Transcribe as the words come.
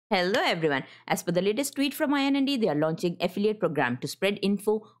Hello everyone. As per the latest tweet from INND, they are launching affiliate program to spread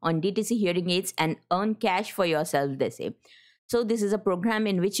info on DTC hearing aids and earn cash for yourself, they say. So this is a program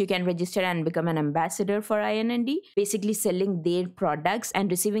in which you can register and become an ambassador for INND, basically selling their products and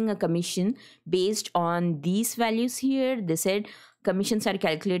receiving a commission based on these values here. They said commissions are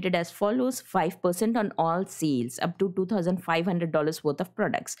calculated as follows: 5% on all sales up to $2,500 worth of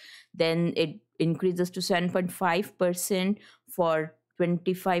products. Then it increases to 7.5% for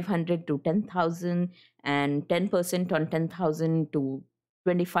 2,500 to 10,000 and 10% on 10,000 to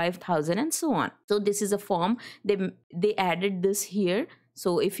 25,000 and so on. So this is a form. They added this here.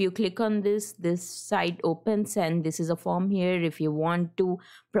 So if you click on this site opens and this is a form here. If you want to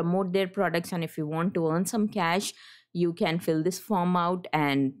promote their products and if you want to earn some cash, you can fill this form out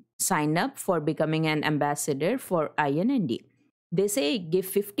and sign up for becoming an ambassador for INND. They say give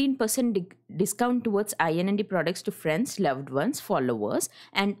 15% discount towards INND products to friends, loved ones, followers,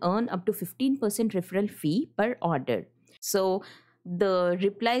 and earn up to 15% referral fee per order. So the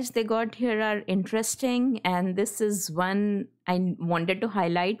replies they got here are interesting, and this is one I wanted to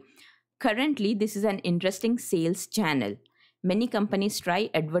highlight. Currently, this is an interesting sales channel. Many companies try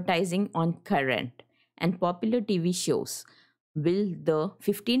advertising on current and popular TV shows. Will the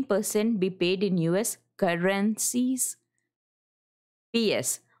 15% be paid in US currencies?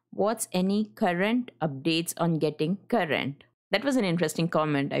 P.S. What's any current updates on getting current? That was an interesting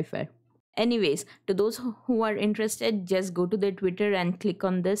comment, I felt. Anyways, to those who are interested, just go to their Twitter and click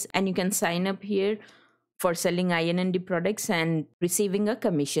on this, and you can sign up here for selling INND products and receiving a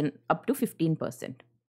commission up to 15%.